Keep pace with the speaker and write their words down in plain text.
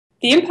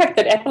The impact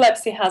that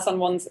epilepsy has on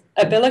one's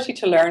ability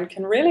to learn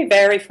can really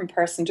vary from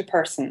person to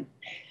person.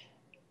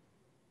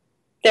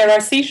 There are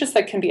seizures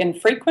that can be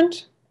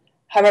infrequent.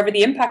 However,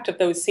 the impact of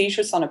those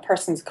seizures on a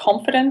person's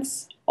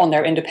confidence, on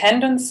their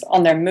independence,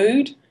 on their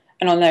mood,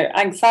 and on their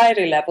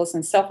anxiety levels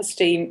and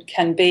self-esteem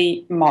can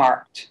be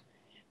marked.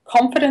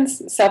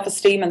 Confidence,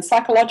 self-esteem, and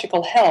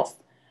psychological health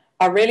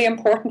are really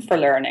important for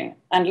learning,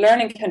 and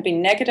learning can be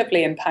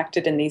negatively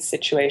impacted in these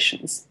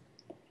situations.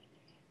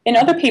 In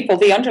other people,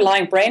 the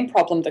underlying brain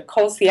problem that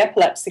caused the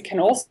epilepsy can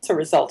also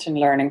result in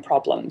learning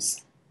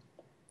problems.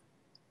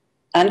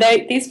 And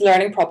these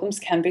learning problems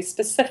can be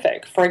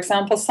specific. For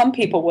example, some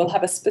people will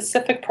have a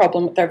specific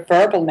problem with their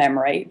verbal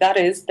memory, that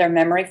is, their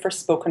memory for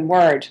spoken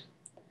word.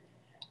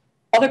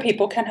 Other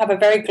people can have a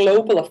very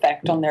global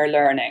effect on their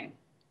learning.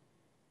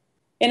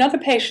 In other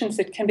patients,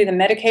 it can be the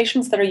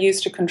medications that are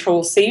used to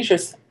control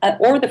seizures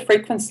or the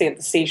frequency of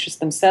the seizures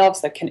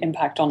themselves that can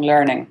impact on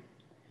learning.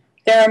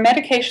 There are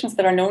medications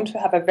that are known to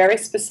have a very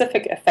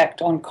specific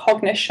effect on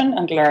cognition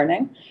and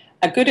learning,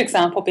 a good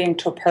example being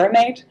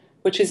topiramate,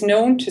 which is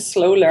known to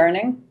slow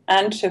learning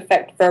and to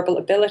affect verbal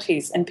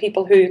abilities in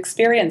people who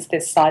experience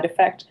this side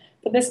effect,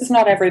 but this is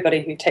not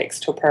everybody who takes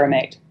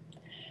topiramate.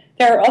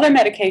 There are other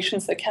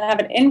medications that can have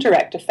an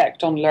indirect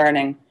effect on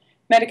learning.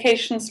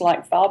 Medications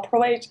like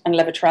valproate and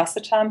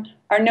levetiracetam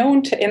are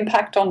known to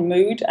impact on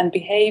mood and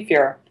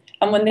behavior,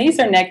 and when these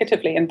are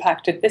negatively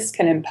impacted, this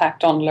can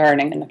impact on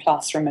learning in the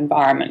classroom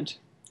environment.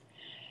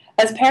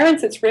 As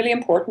parents, it's really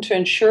important to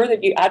ensure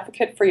that you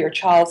advocate for your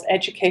child's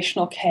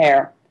educational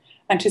care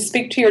and to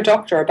speak to your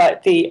doctor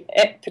about the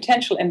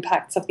potential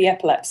impacts of the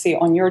epilepsy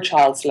on your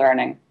child's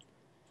learning.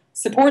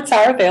 Supports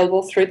are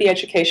available through the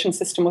education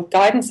system with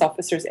guidance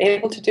officers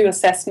able to do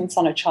assessments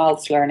on a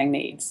child's learning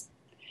needs.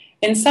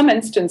 In some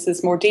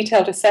instances, more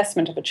detailed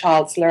assessment of a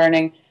child's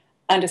learning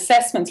and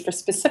assessments for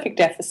specific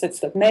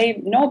deficits that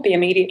may not be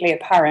immediately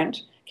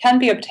apparent can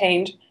be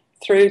obtained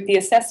through the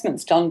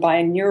assessments done by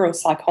a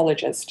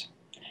neuropsychologist.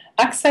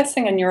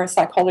 Accessing a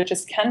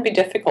neuropsychologist can be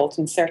difficult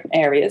in certain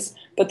areas,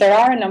 but there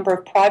are a number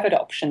of private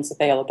options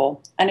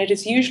available, and it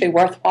is usually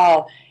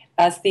worthwhile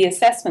as the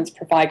assessments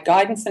provide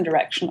guidance and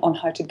direction on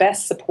how to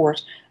best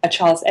support a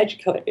child's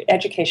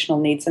educational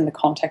needs in the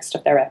context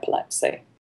of their epilepsy.